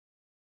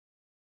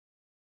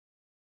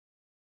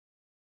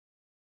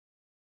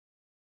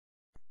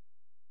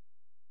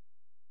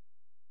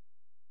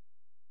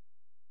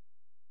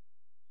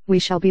we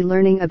shall be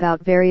learning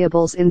about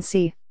variables in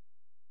C.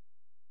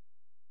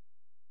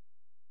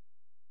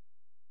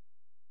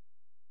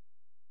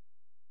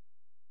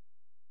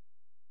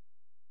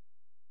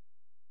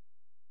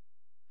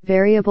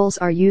 Variables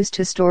are used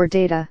to store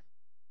data.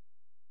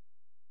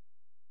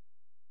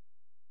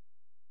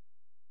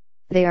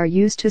 They are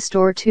used to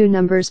store two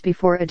numbers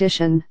before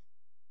addition.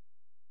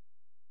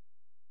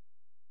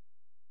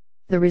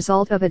 The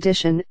result of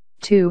addition,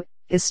 2,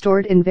 is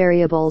stored in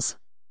variables.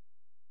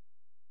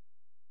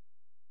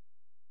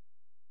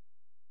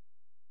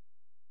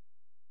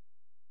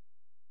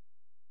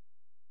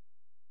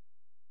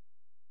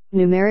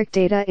 Numeric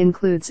data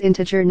includes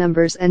integer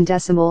numbers and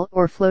decimal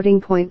or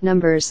floating point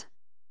numbers.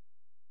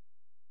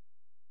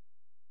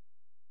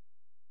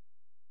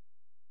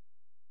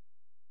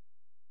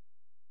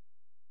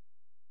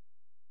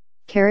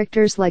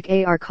 Characters like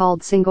A are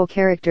called single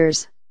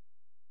characters.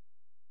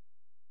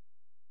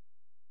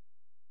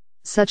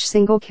 Such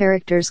single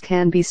characters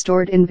can be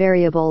stored in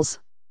variables.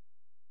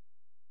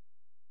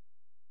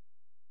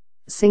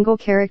 Single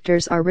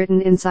characters are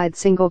written inside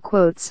single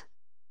quotes.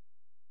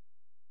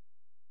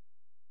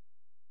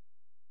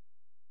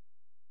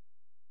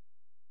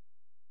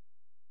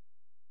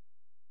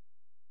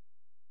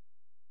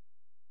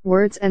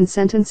 Words and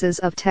sentences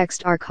of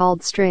text are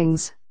called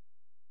strings.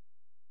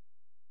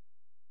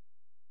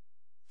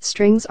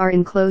 Strings are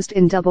enclosed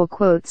in double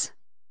quotes.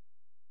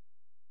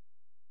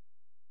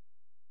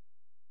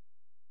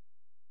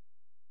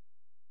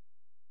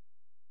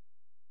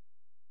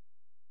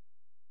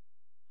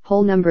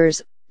 Whole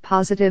numbers,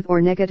 positive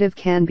or negative,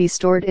 can be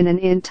stored in an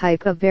int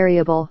type of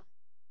variable.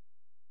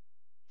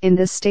 In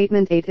this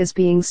statement 8 is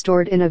being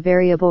stored in a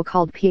variable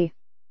called p.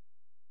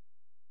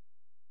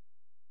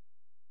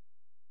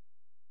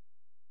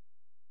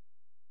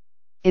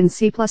 In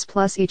C++,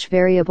 each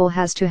variable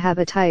has to have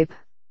a type.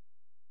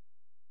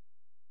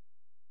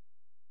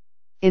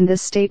 In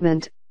this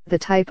statement, the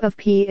type of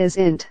p is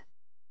int.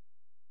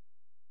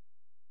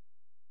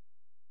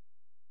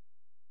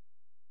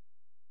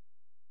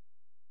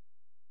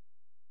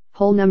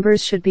 Whole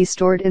numbers should be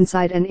stored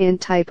inside an int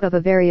type of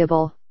a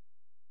variable.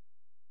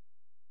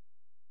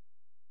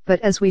 But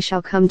as we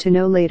shall come to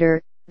know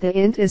later, the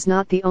int is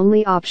not the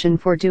only option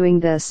for doing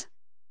this.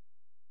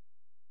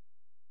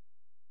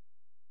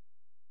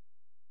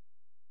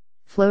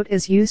 Float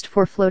is used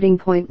for floating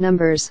point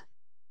numbers.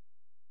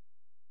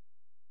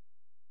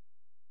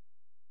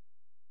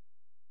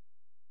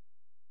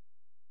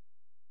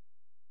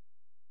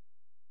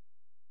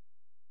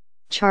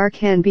 Char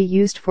can be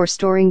used for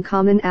storing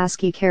common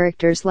ASCII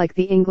characters like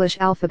the English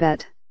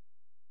alphabet.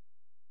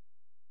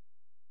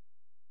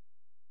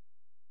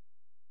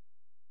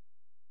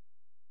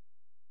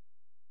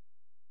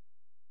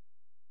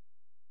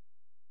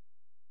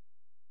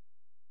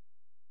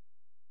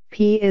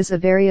 P is a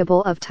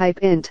variable of type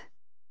int.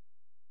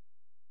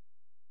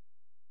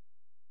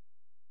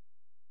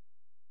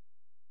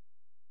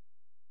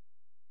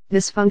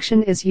 This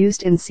function is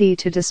used in C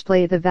to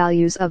display the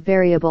values of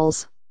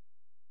variables.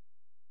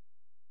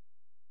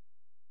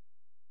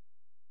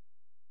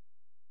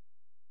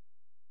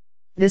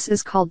 This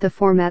is called the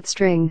format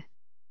string.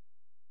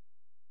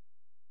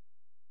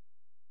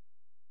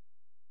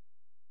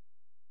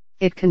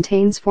 It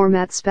contains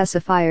format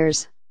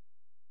specifiers.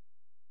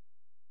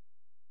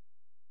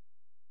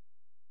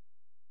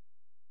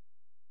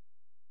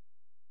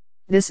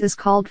 This is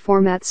called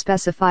format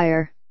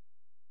specifier.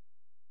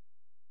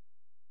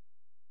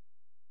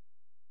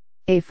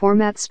 A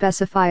format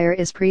specifier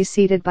is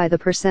preceded by the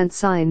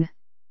 %sign.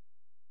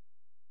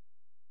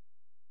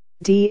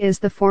 D is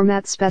the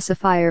format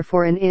specifier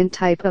for an int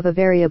type of a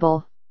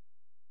variable.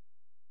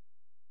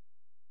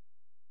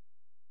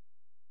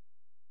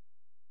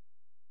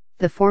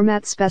 The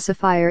format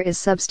specifier is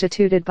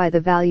substituted by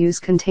the values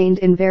contained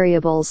in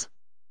variables.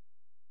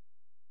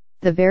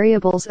 The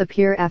variables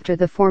appear after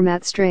the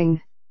format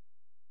string.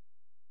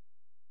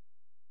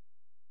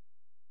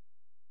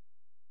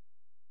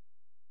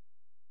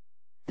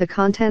 The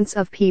contents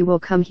of P will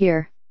come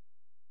here.